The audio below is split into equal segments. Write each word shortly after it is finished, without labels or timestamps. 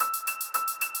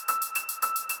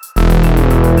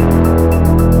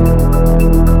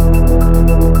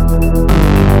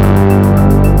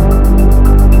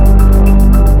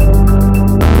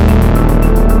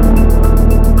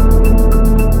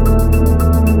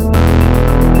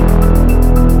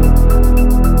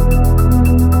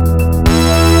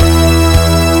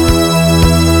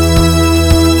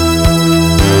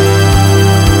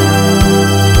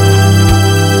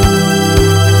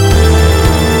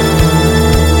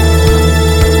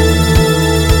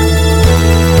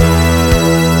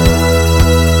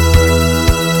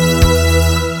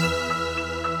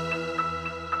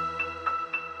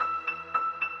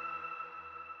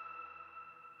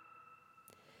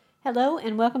Hello,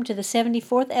 and welcome to the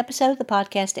 74th episode of the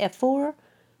podcast F4.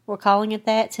 We're calling it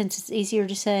that since it's easier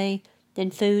to say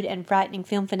than Food and Frightening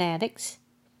Film Fanatics.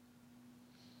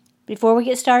 Before we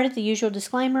get started, the usual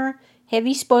disclaimer,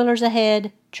 heavy spoilers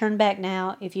ahead, turn back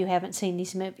now if you haven't seen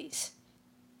these movies.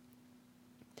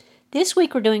 This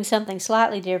week we're doing something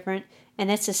slightly different, and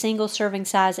that's a single serving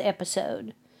size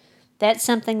episode. That's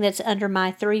something that's under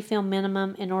my 3-film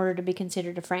minimum in order to be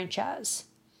considered a franchise.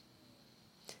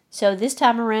 So this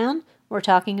time around, we're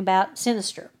talking about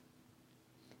Sinister.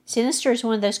 Sinister is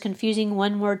one of those confusing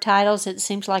one-word titles that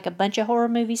seems like a bunch of horror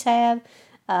movies have.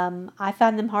 I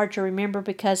find them hard to remember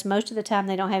because most of the time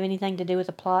they don't have anything to do with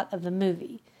the plot of the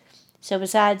movie. So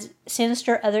besides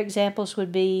Sinister, other examples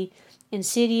would be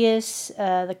Insidious,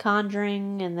 The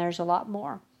Conjuring, and there's a lot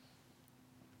more.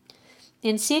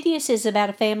 Insidious is about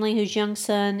a family whose young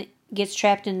son gets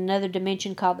trapped in another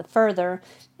dimension called the Further,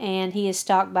 and he is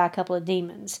stalked by a couple of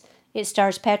demons. It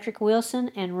stars Patrick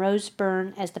Wilson and Rose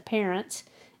Byrne as the parents,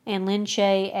 and Lin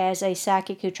Shaye as a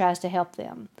psychic who tries to help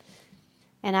them.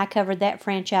 And I covered that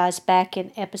franchise back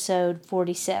in episode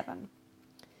 47.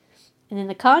 And then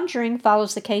The Conjuring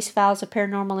follows the case files of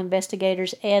paranormal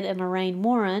investigators Ed and Lorraine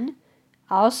Warren,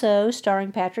 also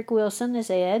starring Patrick Wilson as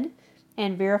Ed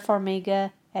and Vera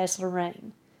Farmiga as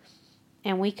Lorraine.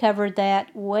 And we covered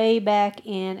that way back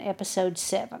in episode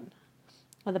 7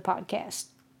 of the podcast.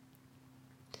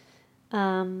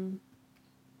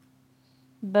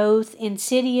 Both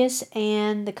Insidious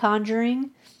and The Conjuring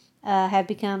have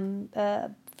become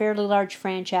fairly large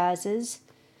franchises,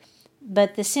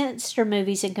 but the Sinister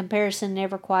movies in comparison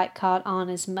never quite caught on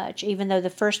as much, even though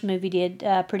the first movie did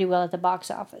pretty well at the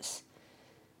box office.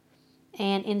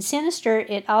 And in Sinister,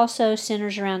 it also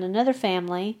centers around another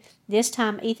family. This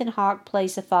time, Ethan Hawke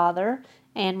plays the father,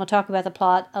 and we'll talk about the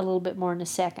plot a little bit more in a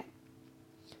second.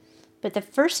 But the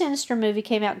first Sinister movie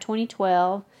came out in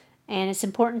 2012, and it's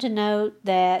important to note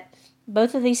that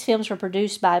both of these films were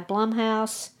produced by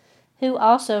Blumhouse, who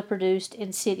also produced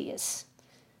Insidious.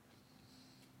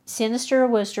 Sinister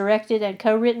was directed and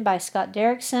co-written by Scott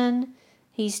Derrickson.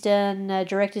 He's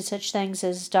directed such things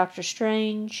as Doctor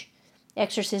Strange,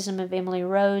 Exorcism of Emily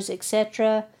Rose,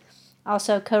 etc.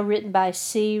 Also co-written by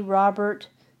C. Robert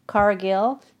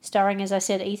Cargill, starring, as I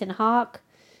said, Ethan Hawke,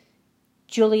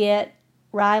 Juliette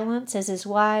Rylance as his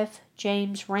wife,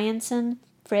 James Ranson,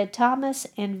 Fred Thomas,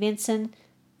 and Vincent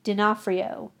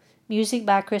D'Onofrio. Music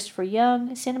by Christopher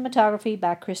Young, cinematography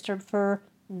by Christopher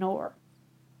Noor.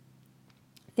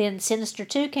 Then Sinister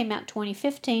 2 came out in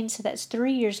 2015, so that's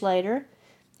 3 years later.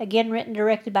 Again written and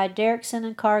directed by Derrickson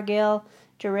and Cargill,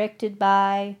 written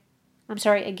by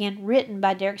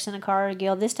Derrickson and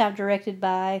Cargill, this time directed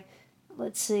by, I'm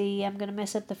going to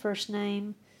mess up the first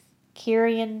name,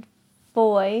 Ciarán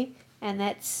Foy, and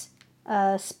that's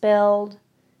spelled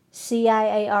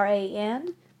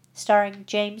Ciaran, starring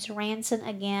James Ranson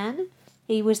again.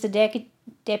 He was the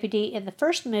deputy in the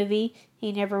first movie.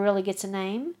 He never really gets a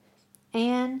name.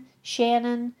 And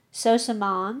Shannon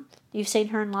Sossamon. You've seen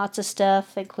her in lots of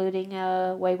stuff, including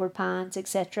Wayward Pines,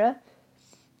 etc.,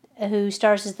 who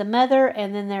stars as the mother,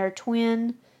 and then there are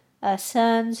twin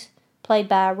sons played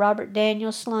by Robert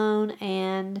Daniel Sloan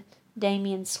and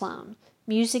Damian Sloan.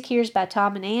 Music here is by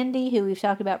Tom and Andy, who we've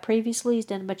talked about previously. He's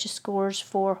done a bunch of scores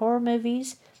for horror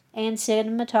movies, and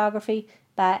cinematography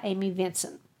by Amy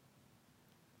Vincent.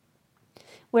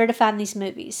 Where to find these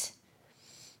movies?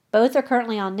 Both are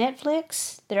currently on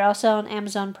Netflix. They're also on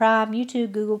Amazon Prime,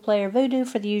 YouTube, Google Play, or Vudu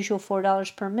for the usual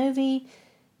 $4 per movie.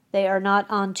 They are not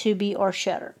on Tubi or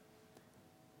Shudder.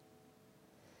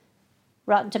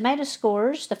 Rotten Tomatoes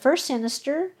scores. The first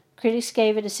Sinister, critics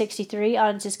gave it a 63,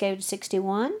 audiences gave it a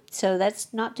 61, so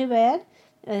that's not too bad.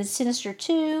 Sinister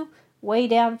 2, way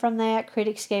down from that,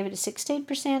 critics gave it a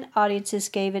 16%, audiences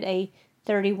gave it a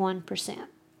 31%.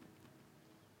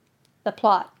 The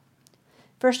plot.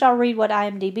 First I'll read what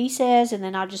IMDb says, and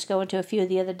then I'll just go into a few of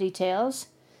the other details.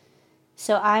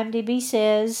 So IMDb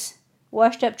says,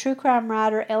 washed-up true crime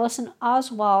writer Ellison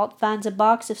Oswalt finds a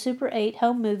box of Super 8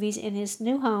 home movies in his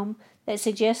new home that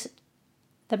suggests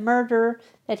the murder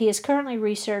that he is currently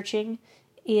researching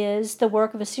is the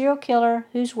work of a serial killer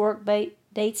whose work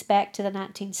dates back to the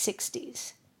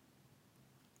 1960s.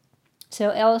 So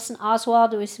Ellison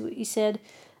Oswalt, as we said,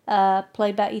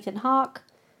 played by Ethan Hawke,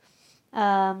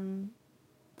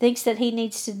 thinks that he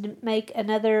needs to make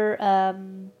another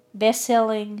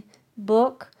best-selling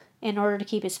book in order to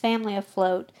keep his family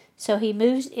afloat. So he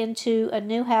moves into a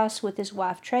new house with his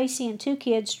wife Tracy and 2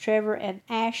 kids, Trevor and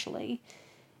Ashley.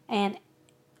 And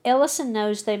Ellison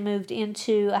knows they moved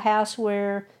into a house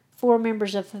where 4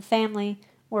 members of the family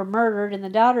were murdered and the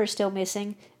daughter is still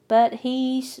missing, but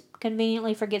he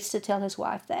conveniently forgets to tell his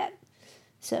wife that.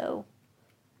 So,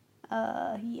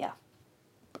 yeah,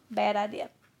 bad idea.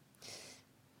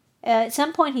 At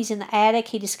some point, he's in the attic.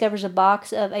 He discovers a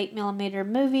box of 8mm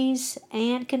movies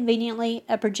and, conveniently,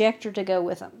 a projector to go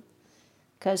with them.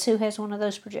 Because who has one of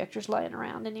those projectors laying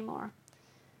around anymore?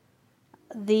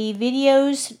 The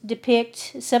videos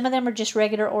depict, some of them are just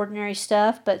regular, ordinary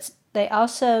stuff, but they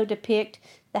also depict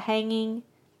the hanging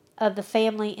of the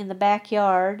family in the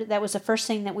backyard. That was the first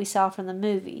thing that we saw from the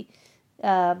movie.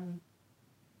 And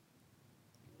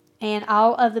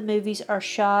all of the movies are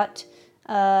shot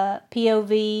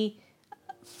POV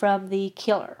from the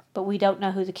killer, but we don't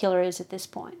know who the killer is at this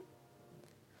point.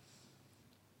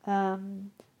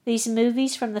 These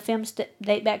movies from the films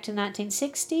date back to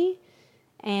 1960,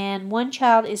 and one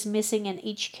child is missing in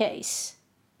each case.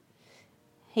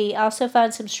 He also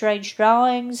finds some strange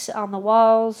drawings on the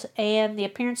walls and the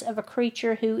appearance of a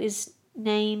creature who is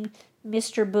named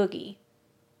Mr. Boogie.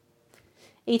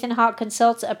 Ethan Hawke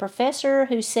consults a professor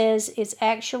who says it's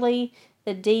actually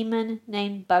the demon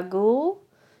named Bughuul,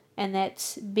 and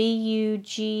that's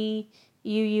Bughuul,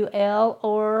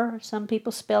 or some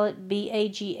people spell it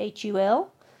Baghul,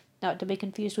 not to be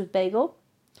confused with bagel.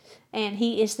 And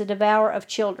he is the devourer of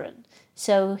children.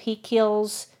 So he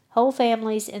kills whole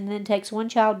families and then takes one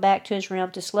child back to his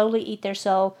realm to slowly eat their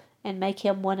soul and make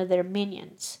him one of their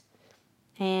minions.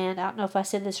 And I don't know if I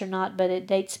said this or not, but it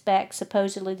dates back,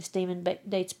 supposedly this demon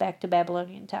dates back to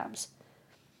Babylonian times.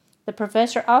 The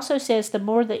professor also says the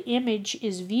more the image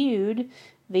is viewed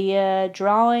via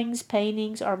drawings,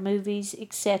 paintings, or movies,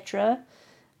 etc.,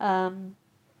 the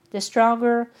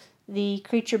stronger the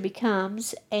creature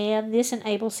becomes, and this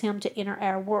enables him to enter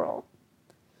our world.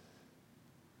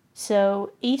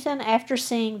 So Ethan, after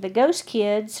seeing the ghost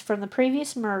kids from the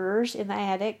previous murders in the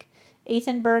attic,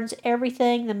 Ethan burns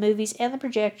everything, the movies and the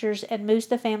projectors, and moves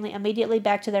the family immediately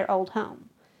back to their old home.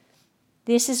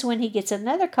 This is when he gets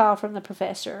another call from the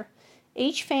professor.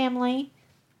 Each family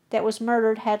that was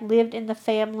murdered had lived in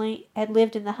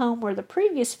the home where the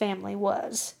previous family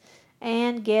was.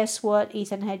 And guess what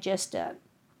Ethan had just done?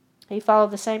 He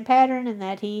followed the same pattern in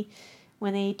that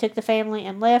when he took the family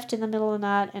and left in the middle of the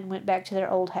night and went back to their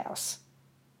old house.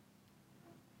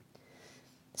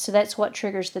 So that's what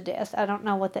triggers the death. I don't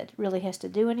know what that really has to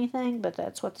do anything, but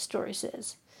that's what the story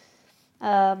says.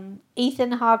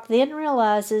 Ethan Hawke then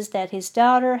realizes that his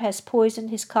daughter has poisoned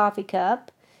his coffee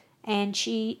cup, and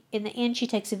in the end she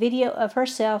takes a video of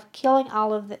herself killing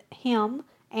all of him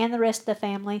and the rest of the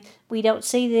family. We don't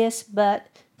see this, but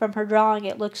from her drawing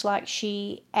it looks like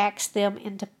she axed them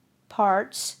into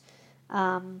parts,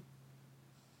 and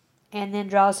then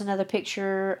draws another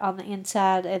picture on the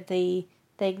inside of the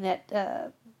thing that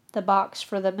the box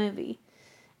for the movie.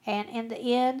 And in the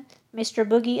end, Mr.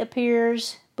 Boogie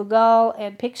appears, Bughuul,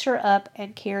 and picks her up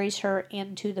and carries her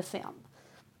into the film.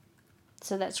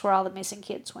 So that's where all the missing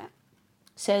kids went.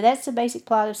 So that's the basic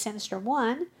plot of Sinister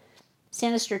 1.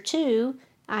 Sinister 2,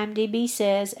 IMDb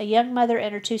says, a young mother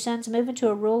and her two sons move into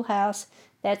a rural house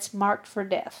that's marked for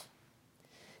death.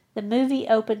 The movie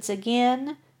opens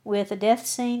again with a death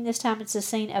scene. This time it's a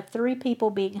scene of 3 people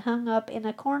being hung up in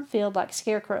a cornfield like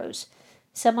scarecrows.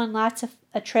 Someone lights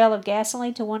a trail of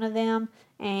gasoline to one of them,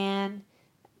 and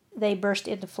they burst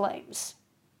into flames.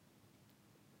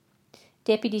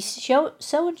 Deputy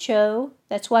So-and-so,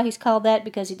 that's why he's called that,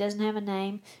 because he doesn't have a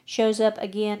name, shows up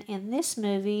again in this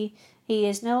movie. He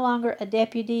is no longer a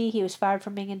deputy. He was fired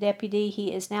from being a deputy.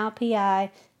 He is now a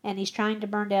PI, and he's trying to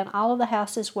burn down all of the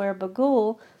houses where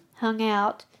Bughuul hung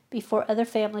out before other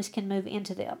families can move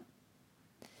into them.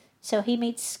 So he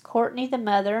meets Courtney, the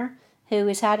mother, who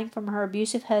is hiding from her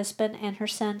abusive husband, and her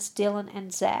sons Dylan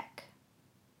and Zach.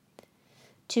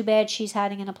 Too bad she's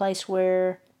hiding in a place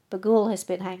where Bughuul has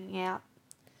been hanging out.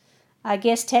 I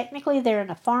guess technically they're in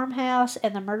a farmhouse,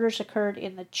 and the murders occurred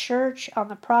in the church on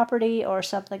the property or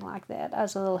something like that. I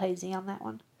was a little hazy on that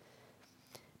one.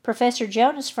 Professor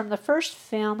Jonas from the first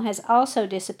film has also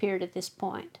disappeared at this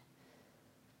point.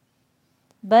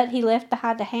 But he left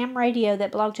behind a ham radio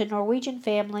that belonged to a Norwegian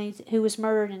family who was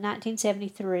murdered in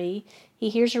 1973. He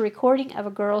hears a recording of a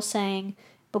girl saying,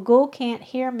 "Bughuul can't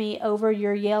hear me over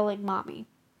your yelling, Mommy."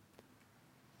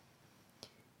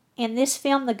 In this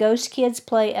film, the ghost kids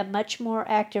play a much more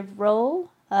active role.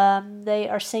 They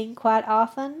are seen quite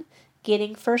often,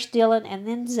 getting first Dylan and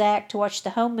then Zach to watch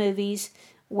the home movies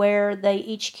where they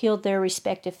each killed their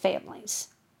respective families,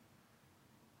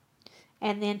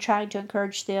 and then trying to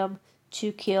encourage them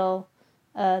to kill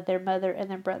their mother and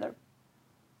their brother.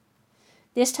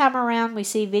 This time around, we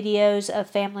see videos of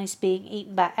families being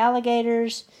eaten by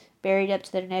alligators, buried up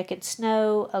to their neck in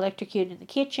snow, electrocuted in the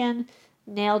kitchen,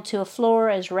 nailed to a floor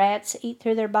as rats eat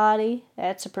through their body.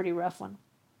 That's a pretty rough one.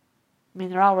 I mean,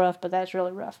 they're all rough, but that's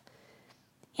really rough.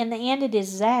 In the end, it is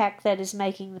Zach that is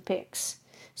making the picks.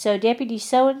 So Deputy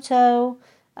So-and-so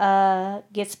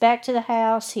gets back to the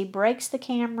house. He breaks the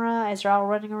camera as they're all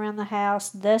running around the house,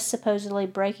 thus supposedly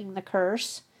breaking the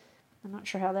curse. I'm not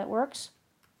sure how that works.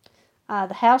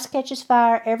 The house catches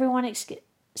fire. Everyone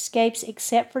escapes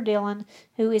except for Dylan,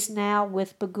 who is now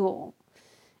with Bagul.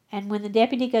 And when the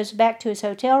deputy goes back to his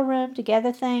hotel room to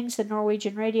gather things, the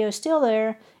Norwegian radio is still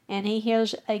there, and he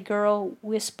hears a girl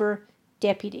whisper,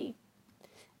 "Deputy."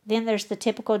 Then there's the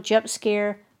typical jump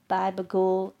scare by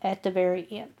Bagul at the very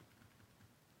end.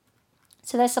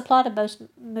 So that's the plot of both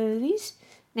movies.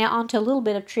 Now on to a little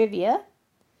bit of trivia.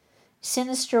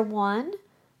 Sinister 1.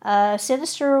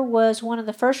 Sinister was one of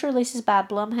the first releases by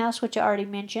Blumhouse, which I already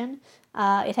mentioned.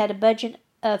 It had a budget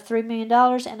of $3 million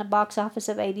and a box office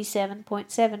of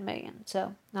 $87.7 million,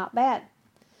 so not bad.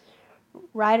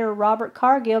 Writer Robert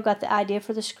Cargill got the idea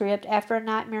for the script after a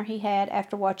nightmare he had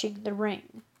after watching The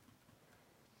Ring.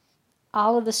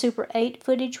 All of the Super 8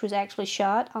 footage was actually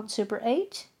shot on Super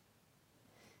 8.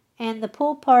 And the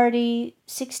Pool Party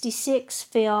 66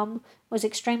 film was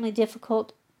extremely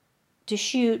difficult to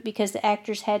shoot because the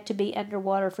actors had to be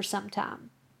underwater for some time.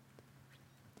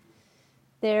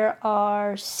 There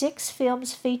are 6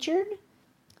 films featured.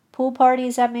 Pool Party,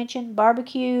 as I mentioned,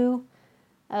 Barbecue,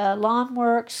 Lawn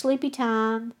Work, Sleepy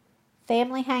Time,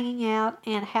 Family Hanging Out,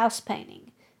 and House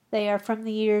Painting. They are from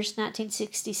the years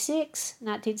 1966,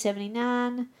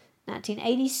 1979,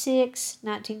 1986,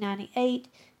 1998,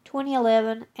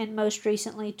 2011, and most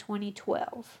recently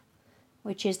 2012,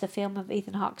 which is the film of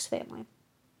Ethan Hawke's family.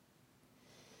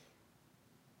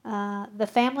 The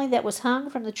family that was hung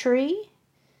from the tree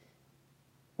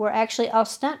were actually all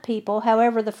stunt people.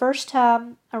 However, the first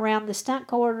time around, the stunt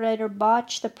coordinator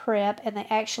botched the prep and they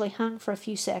actually hung for a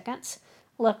few seconds.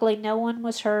 Luckily, no one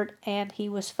was hurt and he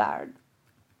was fired.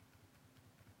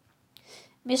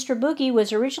 Mr. Boogie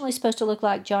was originally supposed to look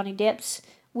like Johnny Depp's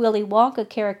Willy Wonka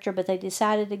character, but they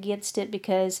decided against it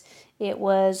because it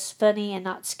was funny and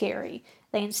not scary.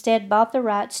 They instead bought the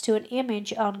rights to an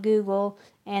image on Google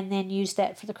and then used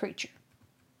that for the creature.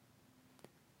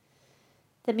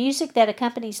 The music that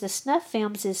accompanies the snuff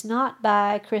films is not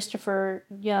by Christopher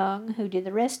Young, who did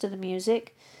the rest of the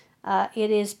music. It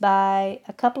is by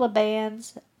a couple of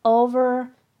bands,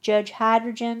 Ulver, Judge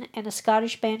Hydrogen, and a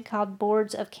Scottish band called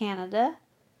Boards of Canada.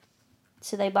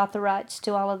 So they bought the rights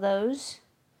to all of those.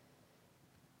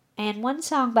 And one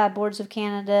song by Boards of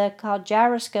Canada called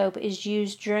Gyroscope is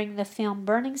used during the film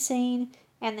burning scene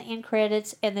and the end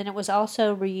credits, and then it was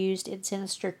also reused in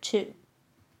Sinister 2.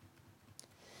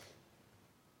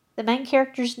 The main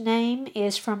character's name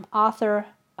is from author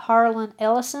Harlan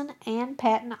Ellison and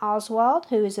Patton Oswalt,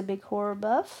 who is a big horror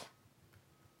buff.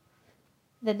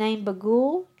 The name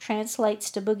Bagul translates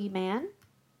to boogeyman.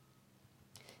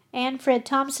 And Fred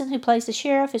Thompson, who plays the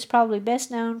sheriff, is probably best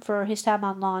known for his time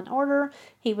on Law & Order.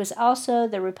 He was also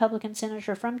the Republican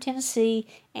senator from Tennessee,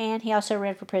 and he also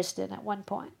ran for president at one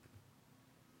point.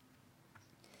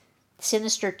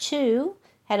 Sinister 2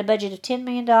 had a budget of $10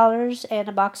 million and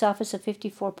a box office of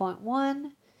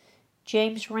 $54.1.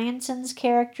 James Ranson's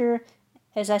character,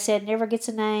 as I said, never gets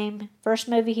a name. First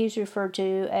movie he was referred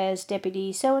to as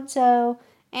Deputy So-and-so,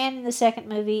 and in the second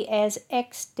movie as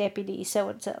ex-Deputy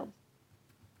So-and-so.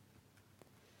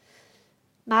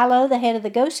 Milo, the head of the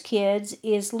Ghost Kids,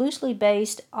 is loosely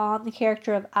based on the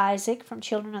character of Isaac from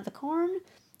Children of the Corn.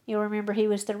 You'll remember he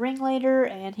was the ringleader,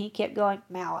 and he kept going,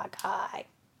 Malachi.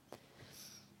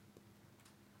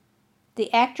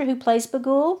 The actor who plays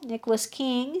Bagul, Nicholas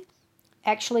King,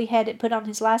 actually had it put on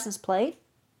his license plate.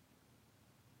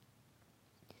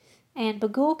 And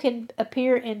Bagul can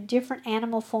appear in different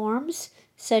animal forms,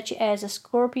 such as a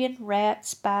scorpion, rat,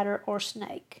 spider, or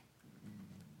snake.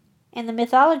 In the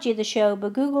mythology of the show,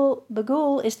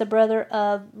 Bagul is the brother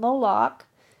of Moloch,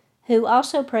 who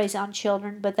also preys on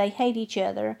children, but they hate each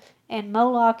other, and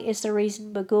Moloch is the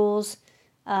reason Bagul's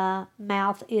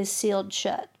mouth is sealed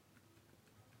shut.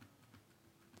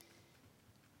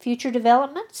 Future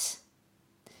developments.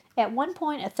 At one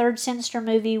point, a third Sinister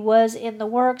movie was in the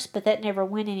works, but that never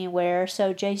went anywhere,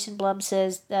 so Jason Blum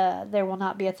says there will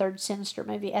not be a third Sinister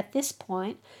movie at this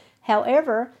point.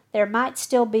 However, there might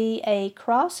still be a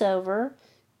crossover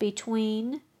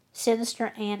between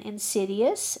Sinister and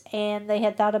Insidious, and they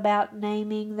had thought about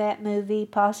naming that movie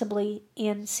possibly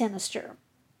In Sinister.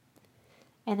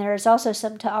 And there is also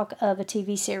some talk of a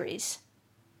TV series.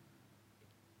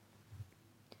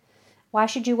 Why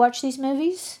should you watch these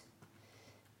movies?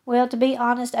 Well, to be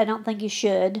honest, I don't think you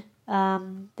should.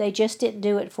 They just didn't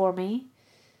do it for me.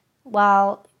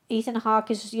 While Ethan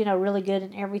Hawke is, really good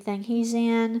in everything he's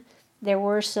in, There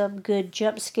were some good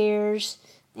jump scares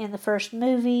in the first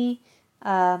movie.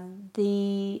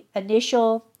 The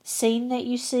initial scene that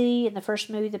you see in the first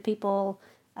movie, the people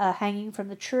hanging from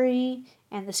the tree,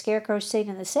 and the scarecrow scene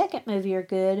in the second movie are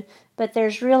good, but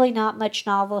there's really not much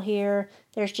novel here.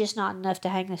 There's just not enough to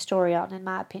hang the story on, in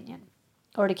my opinion,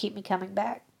 or to keep me coming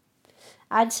back.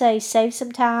 I'd say save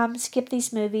some time, skip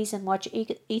these movies, and watch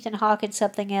Ethan Hawke in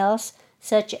something else,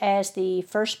 such as the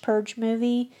first Purge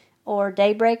movie or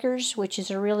Daybreakers, which is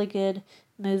a really good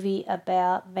movie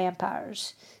about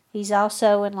vampires. He's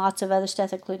also in lots of other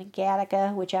stuff, including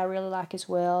Gattaca, which I really like as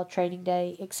well, Training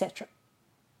Day, etc.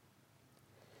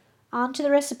 On to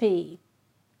the recipe.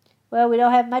 Well, we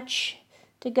don't have much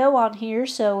to go on here,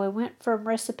 so we went from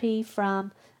Martha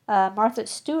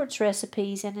Stewart's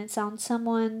recipes, and it's on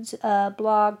someone's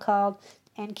blog called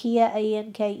Ankea,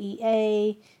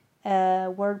 Ankea,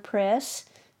 WordPress.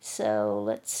 So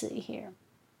let's see here.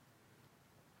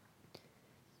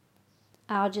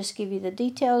 I'll just give you the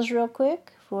details real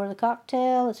quick for the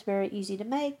cocktail. It's very easy to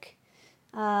make.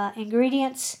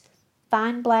 Ingredients: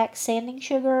 fine black sanding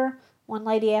sugar, 1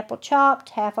 lady apple chopped,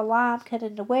 half a lime cut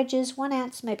into wedges, 1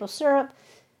 ounce maple syrup,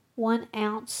 1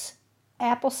 ounce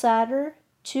apple cider,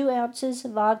 2 ounces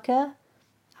vodka,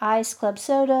 ice, club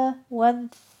soda, 1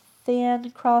 thin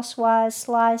crosswise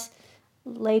sliced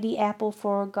lady apple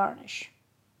for garnish.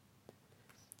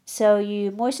 So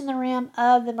you moisten the rim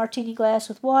of the martini glass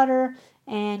with water,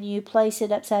 and you place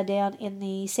it upside down in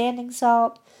the sanding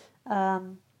salt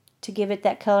to give it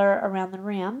that color around the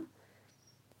rim.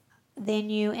 Then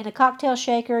in a cocktail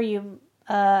shaker, you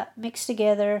mix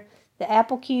together the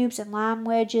apple cubes and lime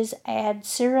wedges, add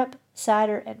syrup,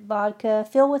 cider, and vodka,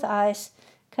 fill with ice,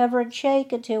 cover and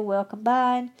shake until well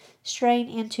combined, strain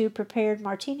into prepared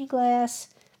martini glass,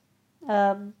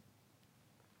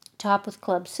 top with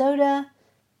club soda,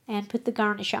 and put the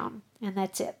garnish on, and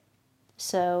that's it.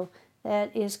 So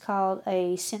that is called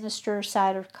a Sinister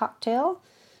Cider Cocktail,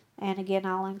 and again,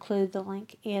 I'll include the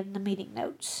link in the meeting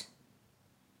notes.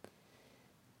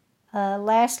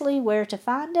 Lastly, where to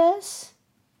find us.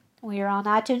 We are on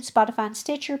iTunes, Spotify, and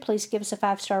Stitcher. Please give us a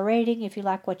 5-star rating if you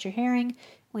like what you're hearing.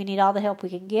 We need all the help we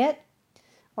can get.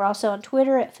 We're also on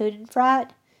Twitter at Food and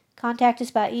Fright. Contact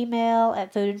us by email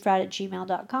at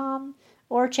foodandfright@gmail.com,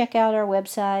 or check out our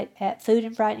website at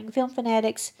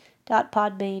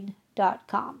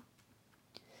foodandfrighteningfilmfanatics.podbean.com.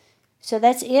 So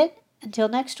that's it. Until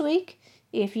next week,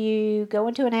 if you go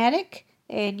into an attic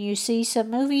and you see some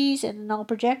movies and an old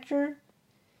projector,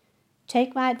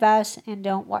 take my advice and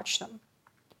don't watch them.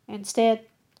 Instead,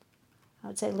 I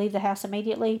would say leave the house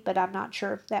immediately, but I'm not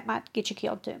sure. That might get you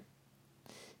killed too.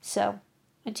 So,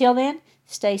 until then,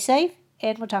 stay safe,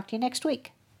 and we'll talk to you next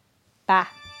week.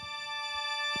 Bye.